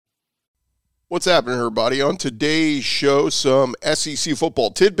What's happening, everybody? On today's show, some SEC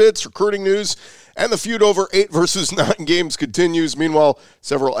football tidbits, recruiting news, and the feud over 8 versus 9 games continues. Meanwhile,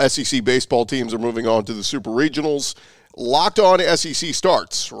 several SEC baseball teams are moving on to the Super Regionals. Locked On SEC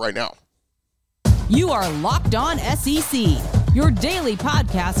starts right now. You are Locked On SEC, your daily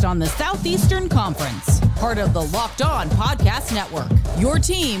podcast on the Southeastern Conference. Part of the Locked On Podcast Network, your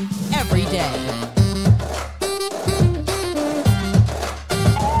team every day.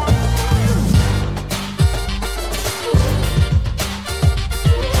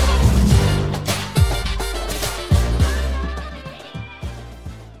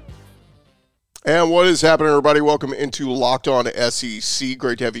 And what is happening, everybody? Welcome into Locked On SEC.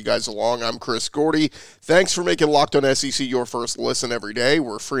 Great to have you guys along. I'm Chris Gordy. Thanks for making Locked On SEC your first listen every day.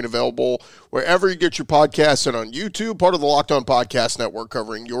 We're free and available wherever you get your podcasts and on YouTube, part of the Locked On Podcast Network,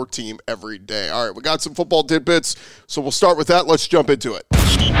 covering your team every day. All right, we got some football tidbits, so we'll start with that. Let's jump into it.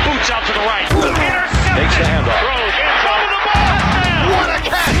 Boots out to the right. Takes the handoff. What a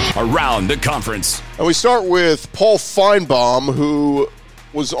catch! Around the conference. And we start with Paul Feinbaum, who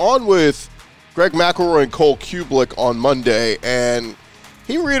was on with Greg McElroy and Cole Kublik on Monday, and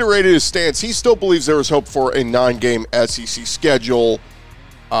he reiterated his stance. He still believes there is hope for a 9-game SEC schedule.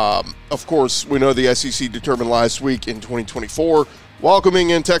 Of course, we know the SEC determined last week in 2024, welcoming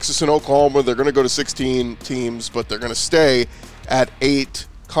in Texas and Oklahoma. They're going to go to 16 teams, but they're going to stay at 8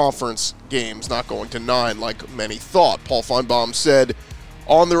 conference games, not going to 9 like many thought. Paul Feinbaum said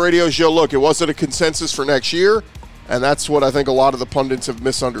on the radio show, look, it wasn't a consensus for next year, and that's what I think a lot of the pundits have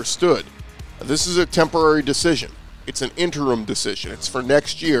misunderstood. This is a temporary decision. It's an interim decision. It's for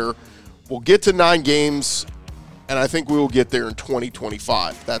next year. We'll get to 9 games, and I think we will get there in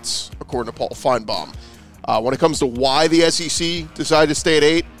 2025. That's according to Paul Feinbaum. When it comes to why the SEC decided to stay at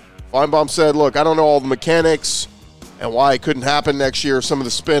 8, Feinbaum said, look, I don't know all the mechanics and why it couldn't happen next year. Some of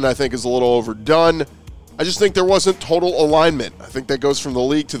the spin, I think, is a little overdone. I just think there wasn't total alignment. I think that goes from the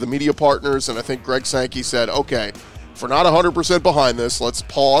league to the media partners, and I think Greg Sankey said, okay, if we're not 100% behind this, let's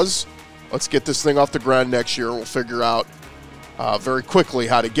pause. Let's get this thing off the ground next year. We'll figure out very quickly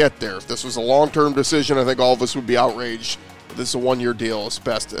how to get there. If this was a long-term decision, I think all of us would be outraged. But this is a 1-year deal, as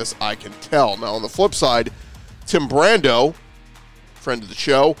best as I can tell. Now, on the flip side, Tim Brando, friend of the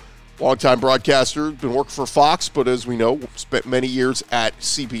show, longtime broadcaster, been working for Fox, but as we know, spent many years at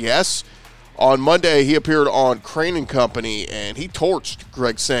CBS. On Monday, he appeared on Crane & Company, and he torched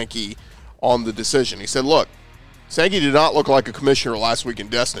Greg Sankey on the decision. He said, look, Sankey did not look like a commissioner last week in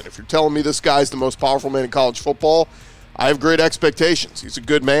Destin. If you're telling me this guy's the most powerful man in college football, I have great expectations. He's a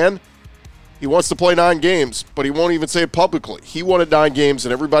good man. He wants to play 9 games, but he won't even say it publicly. He wanted 9 games,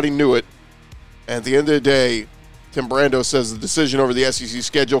 and everybody knew it. And at the end of the day, Tim Brando says the decision over the SEC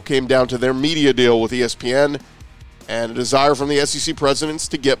schedule came down to their media deal with ESPN and a desire from the SEC presidents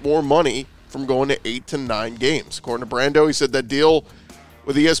to get more money from going to 8 to 9 games. According to Brando, he said that deal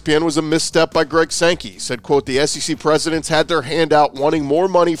with ESPN was a misstep by Greg Sankey. He said, quote, the SEC presidents had their hand out wanting more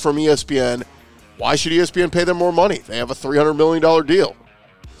money from ESPN. Why should ESPN pay them more money? They have a $300 million deal.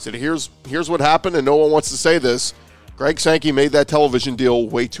 He said, here's what happened, and no one wants to say this. Greg Sankey made that television deal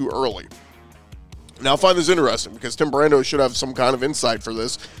way too early. Now, I find this interesting because Tim Brando should have some kind of insight for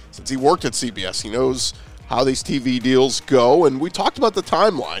this since he worked at CBS. He knows how these TV deals go, and we talked about the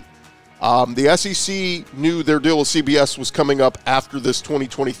timeline. The SEC knew their deal with CBS was coming up after this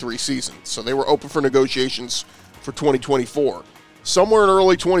 2023 season, so they were open for negotiations for 2024. Somewhere in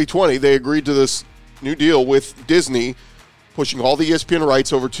early 2020, they agreed to this new deal with Disney, pushing all the ESPN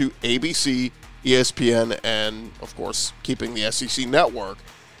rights over to ABC, ESPN, and, of course, keeping the SEC network.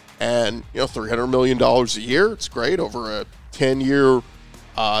 And, $300 million a year, it's great, over a 10-year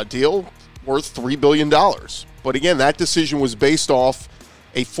deal worth $3 billion. But, again, that decision was based off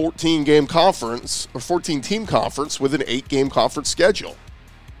a 14-game conference or 14-team conference with an 8-game conference schedule.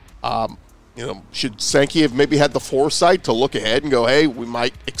 Should Sankey have maybe had the foresight to look ahead and go, hey, we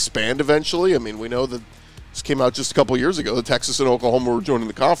might expand eventually? I mean, we know that this came out just a couple of years ago. The Texas and Oklahoma were joining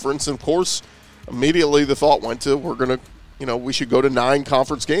the conference. And, of course, immediately the thought went to we should go to 9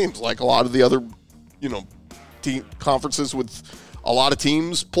 conference games like a lot of the other, team conferences with a lot of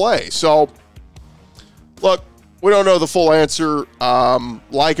teams play. So, look, we don't know the full answer.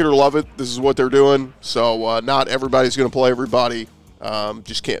 Like it or love it, this is what they're doing. So not everybody's going to play everybody.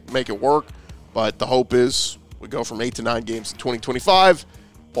 Just can't make it work. But the hope is we go from 8 to 9 games in 2025.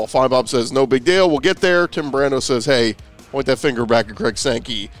 Paul Feinbaum says, no big deal. We'll get there. Tim Brando says, hey, point that finger back at Greg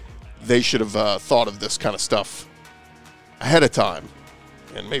Sankey. They should have thought of this kind of stuff ahead of time.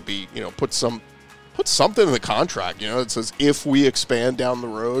 And maybe, put something in the contract. It says if we expand down the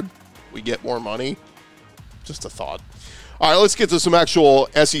road, we get more money. Just a thought. All right, let's get to some actual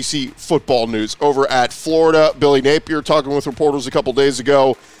SEC football news. Over at Florida, Billy Napier talking with reporters a couple days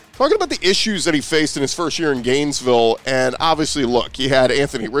ago, talking about the issues that he faced in his first year in Gainesville. And obviously, look, he had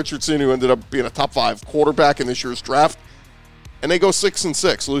Anthony Richardson, who ended up being a top 5 quarterback in this year's draft. And they go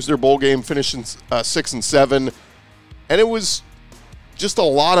 6-6, lose their bowl game, finishing 6-7. And it was just a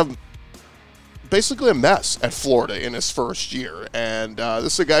lot of, basically a mess at Florida in his first year. And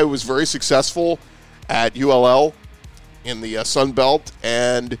this is a guy who was very successful at ULL in the Sun Belt.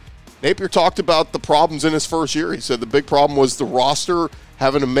 And Napier talked about the problems in his first year. He said the big problem was the roster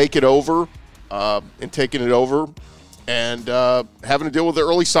having to make it over and taking it over, and having to deal with the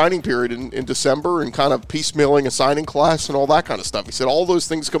early signing period in December and kind of piecemealing a signing class and all that kind of stuff. He said all those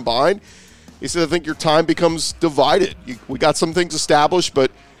things combined, he said, I think your time becomes divided. We got some things established,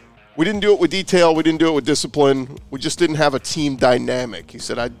 but we didn't do it with detail. We didn't do it with discipline. We just didn't have a team dynamic. He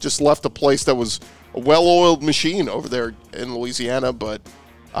said, I just left a place that was a well-oiled machine over there in Louisiana, but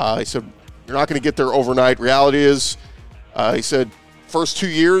he said, you're not going to get there overnight. Reality is, he said, first 2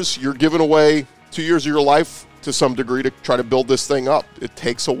 years, you're giving away 2 years of your life to some degree to try to build this thing up. It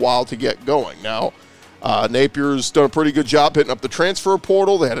takes a while to get going. Now, Napier's done a pretty good job hitting up the transfer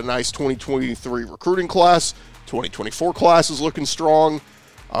portal. They had a nice 2023 recruiting class. 2024 class is looking strong.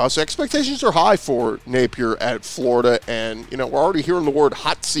 So expectations are high for Napier at Florida. And, we're already hearing the word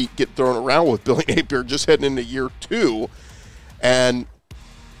hot seat get thrown around with Billy Napier just heading into year 2. And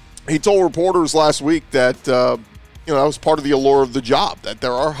he told reporters last week that, that was part of the allure of the job, that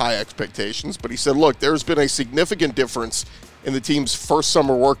there are high expectations. But he said, look, there's been a significant difference in the team's first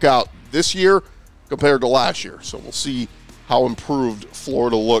summer workout this year compared to last year. So we'll see how improved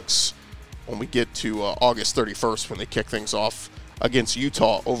Florida looks when we get to August 31st when they kick things off against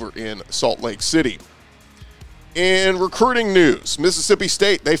Utah over in Salt Lake City. In recruiting news, Mississippi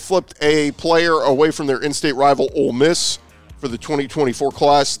State, they flipped a player away from their in-state rival Ole Miss for the 2024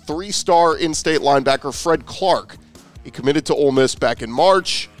 class. 3-star in-state linebacker Fred Clark. He committed to Ole Miss back in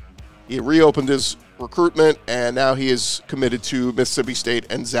March. He reopened his recruitment, and now he is committed to Mississippi State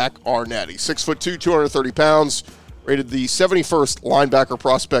and Zach Arnett. He's 6'2", 230 pounds, rated the 71st linebacker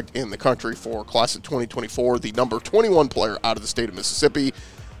prospect in the country for class of 2024, the number 21 player out of the state of Mississippi.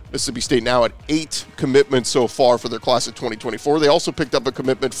 Mississippi State now at 8 commitments so far for their class of 2024. They also picked up a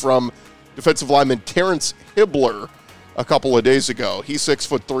commitment from defensive lineman Terrence Hibbler a couple of days ago. He's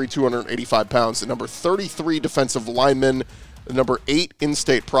 6'3", 285 pounds, the number 33 defensive lineman, the number 8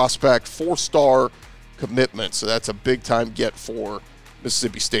 in-state prospect, 4-star commitment. So that's a big-time get for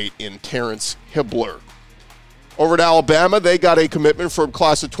Mississippi State in Terrence Hibbler. Over at Alabama, they got a commitment from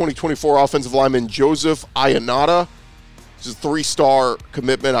class of 2024 offensive lineman Joseph Ionata. This is a 3-star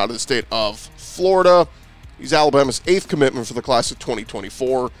commitment out of the state of Florida. He's Alabama's 8th commitment for the class of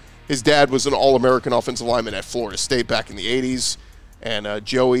 2024. His dad was an All-American offensive lineman at Florida State back in the 80s. And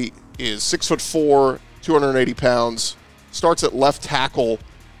Joey is 6'4", 280 pounds, starts at left tackle.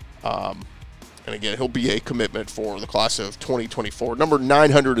 And again, he'll be a commitment for the class of 2024. Number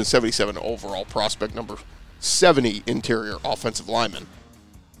 977 overall prospect, number 70 interior offensive lineman.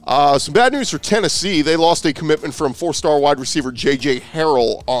 Some bad news for Tennessee. They lost a commitment from 4-star wide receiver J.J.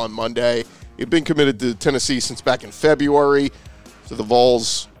 Harrell on Monday. He'd been committed to Tennessee since back in February. So the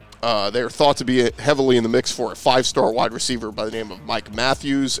Vols, they are thought to be heavily in the mix for a 5-star wide receiver by the name of Mike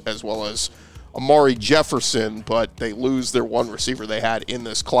Matthews, as well as Amari Jefferson, but they lose their one receiver they had in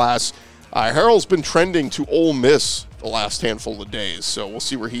this class. Harrell's been trending to Ole Miss the last handful of days, so we'll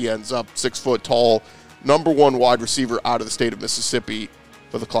see where he ends up. 6 foot tall, number 1 wide receiver out of the state of Mississippi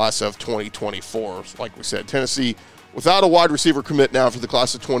for the class of 2024. Like we said, Tennessee without a wide receiver commit now for the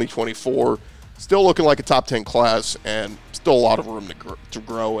class of 2024. Still looking like a top 10 class and still a lot of room to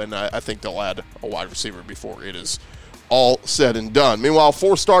grow, and I think they'll add a wide receiver before it is all said and done. Meanwhile,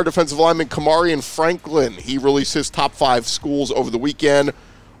 4-star defensive lineman Kamarion Franklin, he released his top 5 schools over the weekend.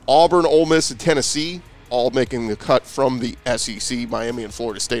 Auburn, Ole Miss, and Tennessee all making the cut from the SEC. Miami and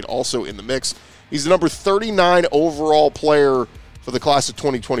Florida State also in the mix. He's the number 39 overall player for the class of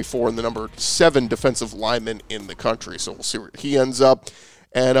 2024 and the number 7 defensive lineman in the country. So we'll see where he ends up.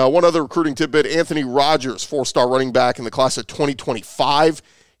 And one other recruiting tidbit, Anthony Rogers, 4-star running back in the class of 2025.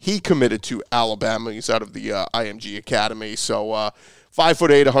 He committed to Alabama. He's out of the IMG Academy. So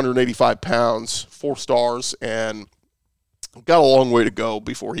 5'8", 185 pounds, 4 stars, and got a long way to go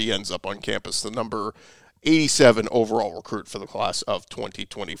before he ends up on campus. The number 87 overall recruit for the class of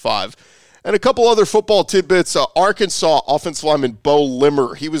 2025. And a couple other football tidbits. Arkansas offensive lineman Bo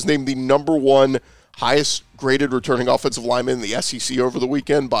Limmer, he was named the number 1 highest graded returning offensive lineman in the SEC over the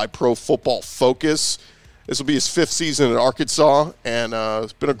weekend by Pro Football Focus. This will be his 5th season in Arkansas, and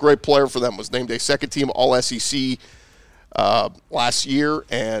has been a great player for them. Was named a second-team All-SEC last year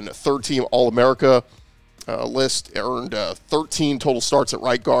and third-team All-America list. Earned 13 total starts at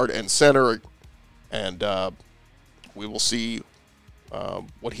right guard and center, and we will see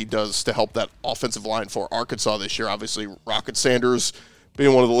what he does to help that offensive line for Arkansas this year. Obviously, Rocket Sanders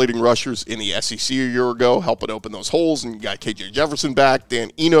being one of the leading rushers in the SEC a year ago, helping open those holes, and you got KJ Jefferson back.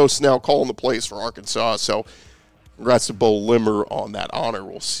 Dan Enos now calling the plays for Arkansas, so congrats to Bo Limmer on that honor.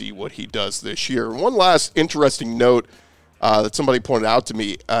 We'll see what he does this year. And one last interesting note that somebody pointed out to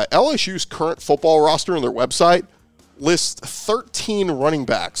me, LSU's current football roster on their website lists 13 running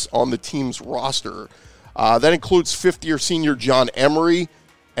backs on the team's roster. That includes fifth-year senior John Emery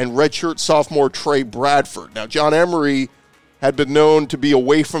and redshirt sophomore Trey Bradford. Now, John Emery had been known to be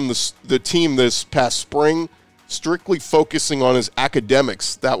away from the team this past spring, strictly focusing on his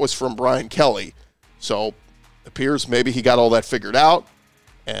academics. That was from Brian Kelly. So it appears maybe he got all that figured out,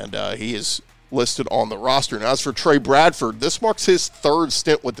 and he is listed on the roster. Now, as for Trey Bradford, this marks his third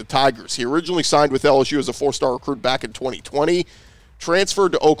stint with the Tigers. He originally signed with LSU as a four-star recruit back in 2020,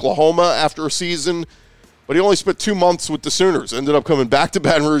 transferred to Oklahoma after a season, but he only spent 2 months with the Sooners. Ended up coming back to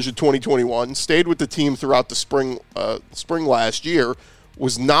Baton Rouge in 2021, stayed with the team throughout the spring last year,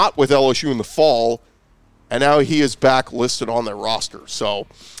 was not with LSU in the fall, and now he is back listed on their roster. So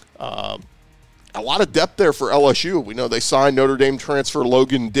a lot of depth there for LSU. We know they signed Notre Dame transfer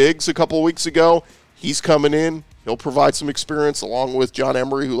Logan Diggs a couple of weeks ago. He's coming in. He'll provide some experience along with John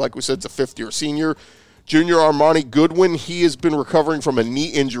Emery, who, like we said, is a fifth-year senior. Junior Armani Goodwin, he has been recovering from a knee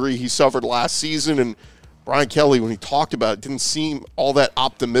injury he suffered last season, and Brian Kelly, when he talked about it, didn't seem all that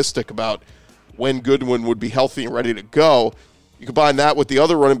optimistic about when Goodwin would be healthy and ready to go. You combine that with the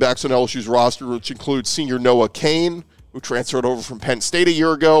other running backs on LSU's roster, which includes senior Noah Cain, who transferred over from Penn State a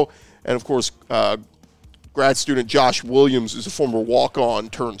year ago, and, of course, grad student Josh Williams is a former walk-on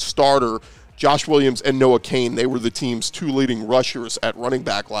turned starter. Josh Williams and Noah Cain, they were the team's two leading rushers at running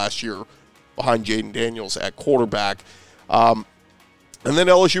back last year behind Jaden Daniels at quarterback. And then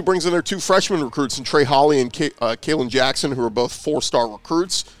LSU brings in their two freshman recruits, in Trey Holly and Kalen Jackson, who are both four-star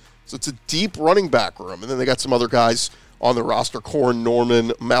recruits. So it's a deep running back room. And then they got some other guys on the roster, Corin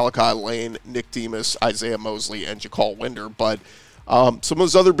Norman, Malachi Lane, Nick Demas, Isaiah Mosley, and Jakal Winder. But some of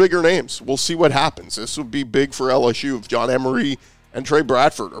those other bigger names, we'll see what happens. This would be big for LSU if John Emery and Trey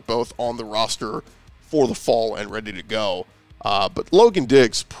Bradford are both on the roster for the fall and ready to go. But Logan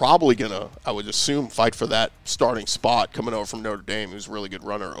Diggs probably going to, I would assume, fight for that starting spot coming over from Notre Dame, who's a really good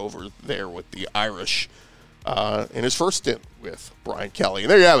runner over there with the Irish in his first stint with Brian Kelly.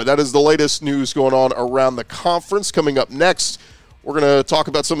 And there you have it. That is the latest news going on around the conference. Coming up next, we're going to talk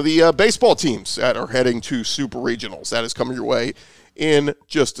about some of the baseball teams that are heading to Super Regionals. That is coming your way in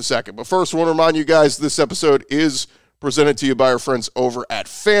just a second. But first, I want to remind you guys this episode is presented to you by our friends over at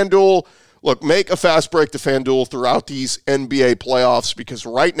FanDuel. Look, make a fast break to FanDuel throughout these NBA playoffs, because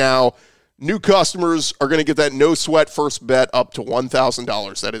right now, new customers are going to get that no-sweat first bet up to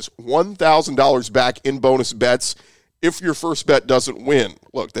 $1,000. That is $1,000 back in bonus bets if your first bet doesn't win.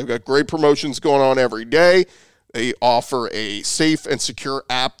 Look, they've got great promotions going on every day. They offer a safe and secure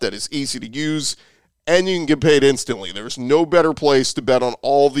app that is easy to use, and you can get paid instantly. There's no better place to bet on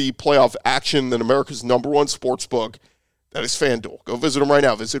all the playoff action than America's #1 sportsbook. That is FanDuel. Go visit them right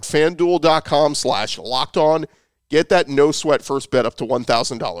now. Visit FanDuel.com/lockedon. Get that no-sweat first bet up to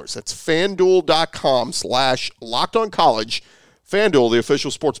 $1,000. That's FanDuel.com/lockedoncollege. FanDuel, the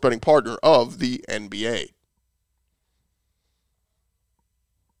official sports betting partner of the NBA.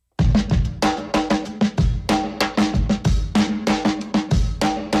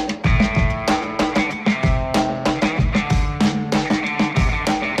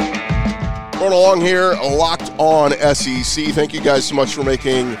 Going along here, Locked On SEC. Thank you guys so much for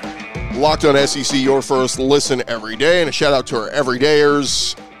making Locked On SEC your first listen every day. And a shout out to our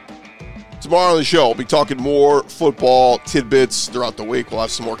everydayers. Tomorrow on the show, we'll be talking more football tidbits throughout the week. We'll have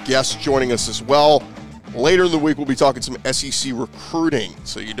some more guests joining us as well. Later in the week, we'll be talking some SEC recruiting,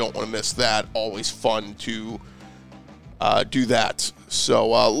 so you don't want to miss that. Always fun to do that. So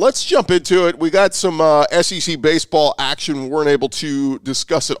let's jump into it. We got some SEC baseball action. We weren't able to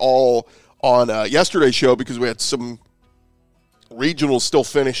discuss it all on yesterday's show because we had some regionals still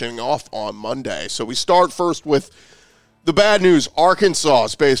finishing off on Monday. So we start first with the bad news.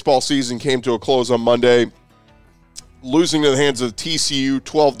 Arkansas's baseball season came to a close on Monday, losing to the hands of TCU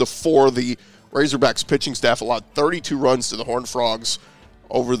 12-4. The Razorbacks pitching staff allowed 32 runs to the Horned Frogs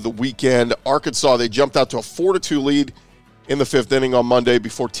over the weekend. Arkansas, they jumped out to a 4-2 lead in the fifth inning on Monday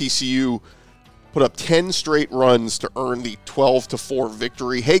before TCU put up 10 straight runs to earn the 12-4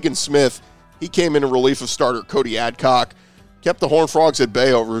 victory. Hagen Smith, he came in relief of starter Cody Adcock. kept the Horned Frogs at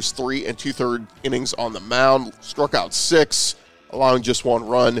bay over his 3 2/3 innings on the mound, struck out 6, allowing just 1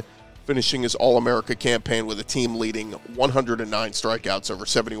 run, finishing his All-America campaign with a team-leading 109 strikeouts over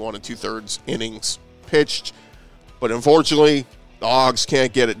 71 2/3 innings pitched. But unfortunately, the Hogs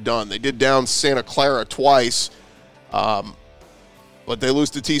can't get it done. They did down Santa Clara twice, but they lose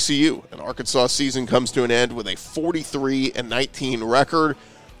to TCU, and Arkansas' season comes to an end with a 43-19 record.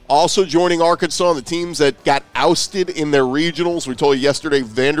 Also joining Arkansas, the teams that got ousted in their regionals, we told you yesterday,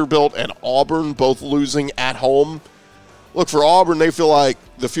 Vanderbilt and Auburn both losing at home. Look, for Auburn, they feel like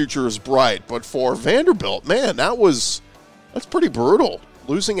the future is bright, but for Vanderbilt, man, that's pretty brutal.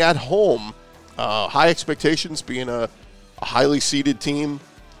 Losing at home, high expectations, being a highly seeded team.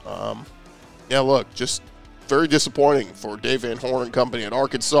 Look, just very disappointing for Dave Van Horn and company at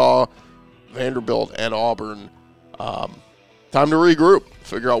Arkansas, Vanderbilt, and Auburn. Time to regroup,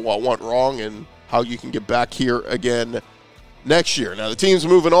 figure out what went wrong, and how you can get back here again next year. Now, the team's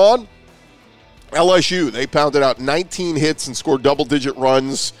moving on. LSU, they pounded out 19 hits and scored double-digit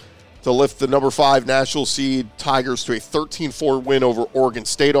runs to lift the number 5 national seed Tigers to a 13-4 win over Oregon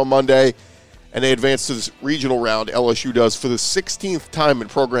State on Monday, and they advanced to this regional round, LSU does, for the 16th time in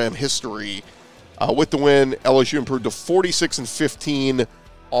program history. With the win, LSU improved to 46-15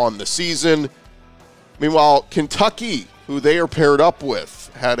 on the season. Meanwhile, Kentucky, who they are paired up with,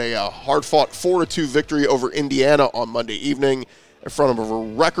 had a hard-fought 4-2 victory over Indiana on Monday evening in front of a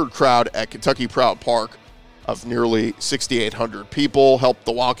record crowd at Kentucky Proud Park of nearly 6,800 people, helped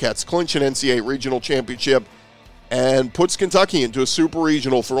the Wildcats clinch an NCAA regional championship, and puts Kentucky into a super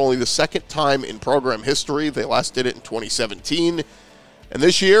regional for only the second time in program history. They last did it in 2017. And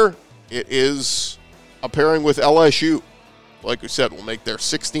this year, it is a pairing with LSU. Like we said, will make their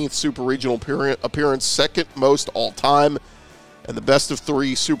 16th super regional appearance, second most all-time, and the best of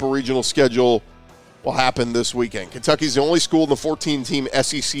 3 super regional schedule will happen this weekend. Kentucky's the only school in the 14-team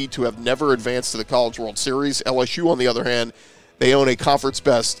SEC to have never advanced to the College World Series. LSU, on the other hand, they own a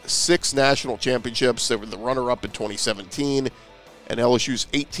conference-best 6 national championships. They were the runner-up in 2017, and LSU's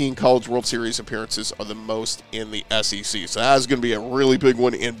 18 College World Series appearances are the most in the SEC. So that is going to be a really big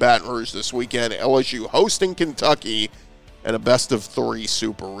one in Baton Rouge this weekend. LSU hosting Kentucky, and a best of 3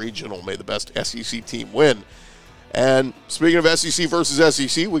 super regional. May the best SEC team win. And speaking of SEC versus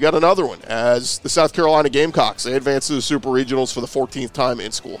SEC, we got another one. As the South Carolina Gamecocks, they advanced to the super regionals for the 14th time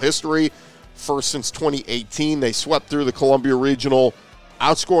in school history. First since 2018, they swept through the Columbia Regional,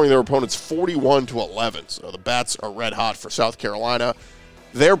 outscoring their opponents 41-11. So the bats are red hot for South Carolina.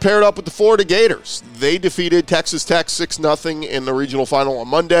 They're paired up with the Florida Gators. They defeated Texas Tech 6-0 in the regional final on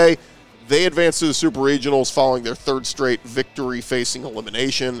Monday. They advanced to the Super Regionals following their 3rd straight victory facing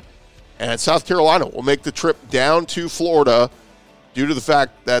elimination. And South Carolina will make the trip down to Florida due to the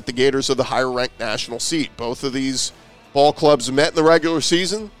fact that the Gators are the higher-ranked national seed. Both of these ball clubs met in the regular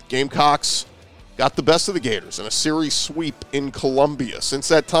season. Gamecocks got the best of the Gators in a series sweep in Columbia. Since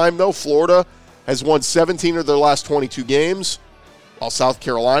that time, though, Florida has won 17 of their last 22 games, while South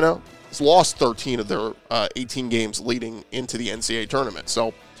Carolina has lost 13 of their 18 games leading into the NCAA tournament.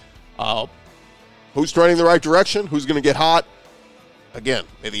 So, who's trending the right direction? Who's going to get hot? Again,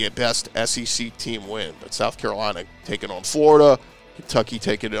 may the best SEC team win. But South Carolina taking on Florida, Kentucky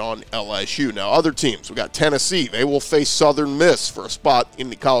taking it on LSU. Now, other teams, we got Tennessee. They will face Southern Miss for a spot in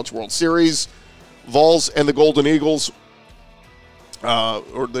the College World Series. Vols and the Golden Eagles,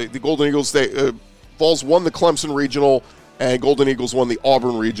 the Golden Eagles, Vols won the Clemson Regional, and Golden Eagles won the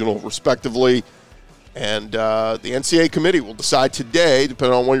Auburn Regional, respectively. And the NCAA committee will decide today,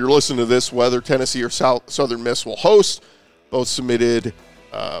 depending on when you're listening to this, whether Tennessee or Southern Miss will host. Both submitted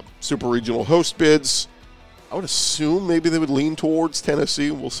super regional host bids. I would assume maybe they would lean towards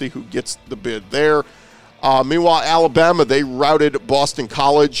Tennessee. We'll see who gets the bid there. Meanwhile, Alabama, they routed Boston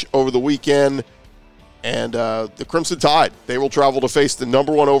College over the weekend. And the Crimson Tide, they will travel to face the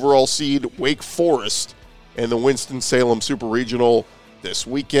number 1 overall seed, Wake Forest, in the Winston-Salem Super Regional this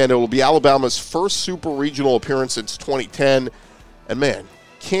weekend. It will be Alabama's first Super Regional appearance since 2010. And, man,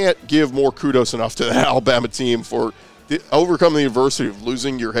 can't give more kudos enough to the Alabama team for overcoming the adversity of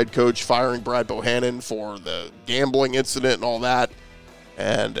losing your head coach, firing Brad Bohannon for the gambling incident and all that.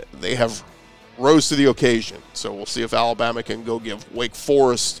 And they have rose to the occasion. So we'll see if Alabama can go give Wake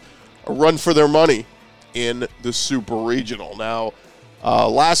Forest a run for their money in the Super Regional. Now,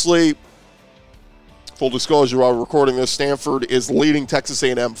 lastly, full disclosure, while we're recording this, Stanford is leading Texas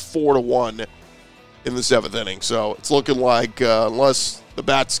A&M 4-1 in the 7th inning. So it's looking like, unless the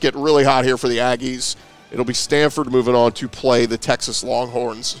bats get really hot here for the Aggies, it'll be Stanford moving on to play the Texas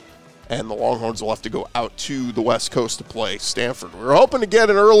Longhorns, and the Longhorns will have to go out to the West Coast to play Stanford. We were hoping to get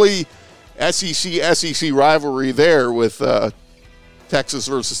an early SEC rivalry there with Texas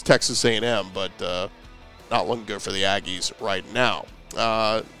versus Texas A&M, but not looking good for the Aggies right now.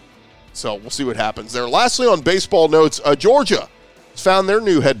 So we'll see what happens there. Lastly, on baseball notes, Georgia has found their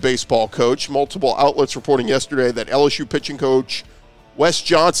new head baseball coach. Multiple outlets reporting yesterday that LSU pitching coach Wes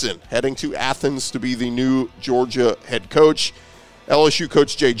Johnson heading to Athens to be the new Georgia head coach. LSU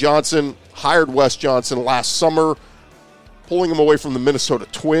coach Jay Johnson hired Wes Johnson last summer, pulling him away from the Minnesota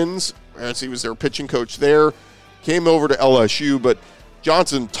Twins, as he was their pitching coach there. Came over to LSU, but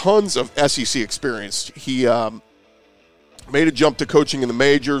Johnson, tons of SEC experience. He made a jump to coaching in the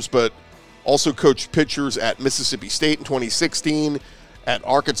majors, but also coached pitchers at Mississippi State in 2016, at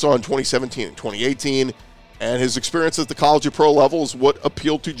Arkansas in 2017 and 2018. And his experience at the college and pro level is what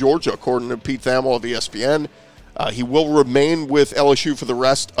appealed to Georgia, according to Pete Thamel of ESPN. He will remain with LSU for the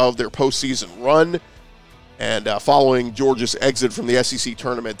rest of their postseason run. And following Georgia's exit from the SEC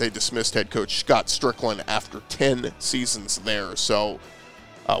tournament, they dismissed head coach Scott Strickland after 10 seasons there. So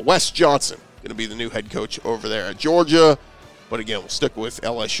Wes Johnson going to be the new head coach over there at Georgia. But again, we'll stick with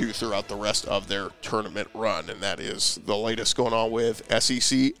LSU throughout the rest of their tournament run. And that is the latest going on with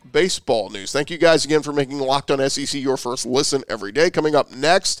SEC baseball news. Thank you guys again for making Locked On SEC your first listen every day. Coming up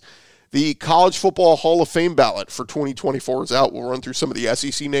next, the College Football Hall of Fame ballot for 2024 is out. We'll run through some of the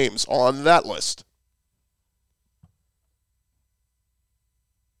SEC names on that list.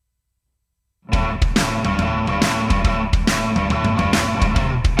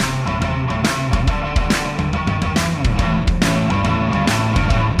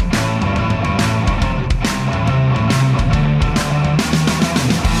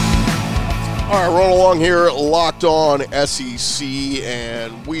 All right, rolling along here, Locked On SEC,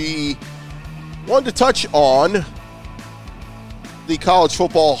 and we wanted to touch on the College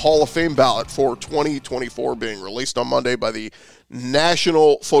Football Hall of Fame ballot for 2024 being released on Monday by the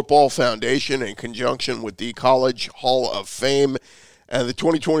National Football Foundation in conjunction with the College Hall of Fame. And the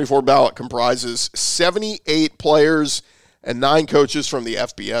 2024 ballot comprises 78 players and 9 coaches from the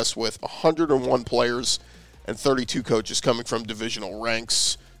FBS, with 101 players and 32 coaches coming from divisional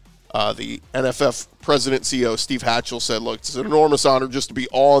ranks. The NFF president CEO Steve Hatchell said, look, it's an enormous honor just to be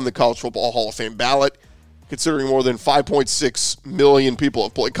on the College Football Hall of Fame ballot, considering more than 5.6 million people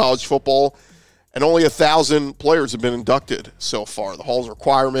have played college football, and only 1,000 players have been inducted so far. The Hall's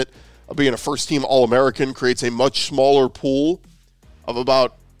requirement of being a first-team All-American creates a much smaller pool of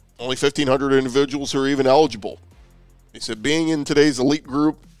about only 1,500 individuals who are even eligible. He said, being in today's elite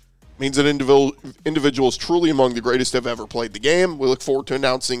group means that individual is truly among the greatest to have ever played the game. We look forward to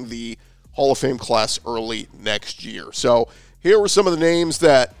announcing the Hall of Fame class early next year. So here were some of the names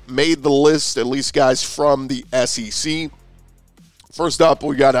that made the list, at least guys from the SEC. First up,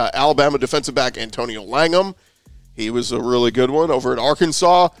 we got Alabama defensive back Antonio Langham. He was a really good one over at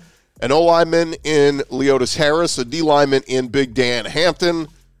Arkansas. An O-lineman in Leotis Harris, a D-lineman in Big Dan Hampton.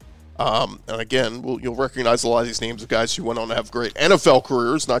 And again, you'll recognize a lot of these names of guys who went on to have great NFL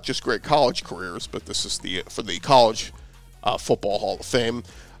careers, not just great college careers, but this is for the College Football Hall of Fame.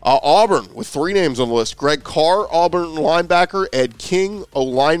 Auburn, with 3 names on the list. Greg Carr, Auburn linebacker. Ed King,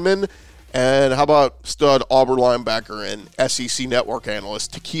 O-lineman. And how about stud Auburn linebacker and SEC network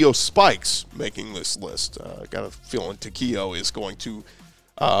analyst Takeo Spikes making this list? Got a feeling Takeo is going to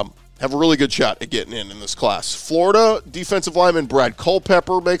have a really good shot at getting in this class. Florida defensive lineman Brad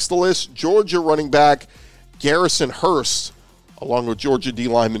Culpepper makes the list. Georgia running back Garrison Hurst, along with Georgia D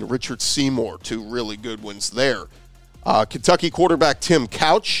lineman Richard Seymour, 2 really good ones there. Kentucky quarterback Tim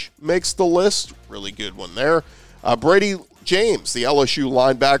Couch makes the list. Really good one there. Brady James, the LSU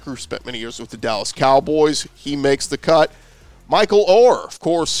linebacker, spent many years with the Dallas Cowboys. He makes the cut. Michael Orr, of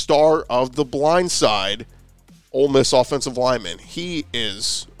course, star of The Blind Side, Ole Miss offensive lineman. He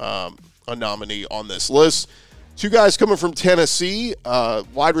is a nominee on this list. 2 guys coming from Tennessee,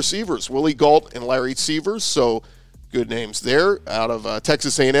 wide receivers, Willie Gault and Larry Severs, so good names there. Out of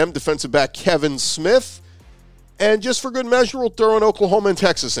Texas A&M, defensive back Kevin Smith. And just for good measure, we'll throw in Oklahoma and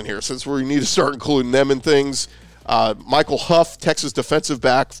Texas in here, since we need to start including them in things. Michael Huff, Texas defensive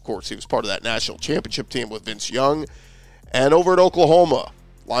back. Of course, he was part of that national championship team with Vince Young. And over at Oklahoma,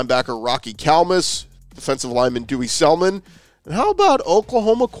 linebacker Rocky Kalmus, defensive lineman Dewey Selman. And how about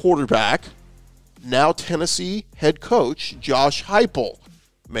Oklahoma quarterback, now Tennessee head coach Josh Heupel,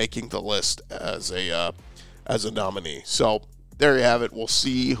 making the list as a nominee. So there you have it. We'll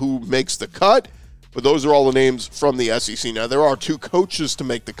see who makes the cut. But those are all the names from the SEC. Now, there are 2 coaches to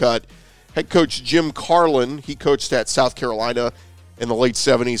make the cut. Head coach Jim Carlin, he coached at South Carolina in the late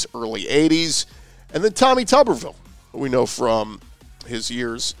 70s, early 80s. And then Tommy Tuberville, who we know from his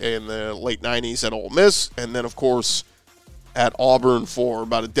years in the late 90s at Ole Miss. And then, of course, at Auburn for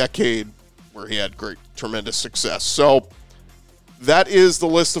about a decade where he had tremendous success. So that is the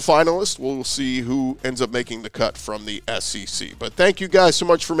list of finalists. We'll see who ends up making the cut from the SEC. But thank you guys so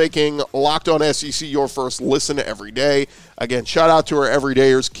much for making Locked On SEC your first listen every day. Again, shout out to our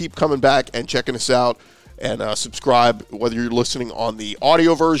everydayers. Keep coming back and checking us out, and subscribe, whether you're listening on the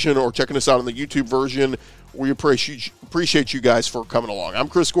audio version or checking us out on the YouTube version. We appreciate you guys for coming along. I'm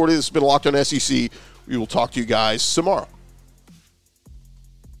Chris Gordy. This has been Locked On SEC. We will talk to you guys tomorrow.